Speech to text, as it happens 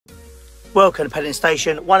Welcome to Paddington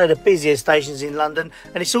Station, one of the busiest stations in London,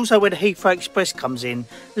 and it's also where the Heathrow Express comes in.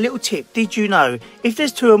 A little tip, did you know, if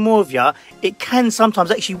there's two or more of you, it can sometimes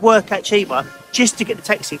actually work out cheaper just to get the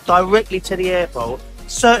taxi directly to the airport.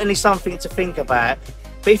 Certainly something to think about.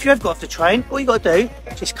 But if you have got off the train, all you got to do,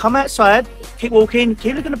 just come outside, keep walking,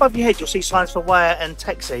 keep looking above your head, you'll see signs for wire and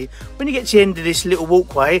taxi. When you get to the end of this little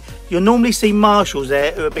walkway, you'll normally see marshals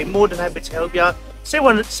there who will be more than happy to help you. See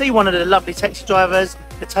one of the lovely taxi drivers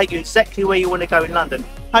to take you exactly where you want to go in London.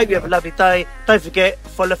 Hope you have a lovely day. Don't forget,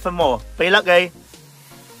 follow for more. Be lucky.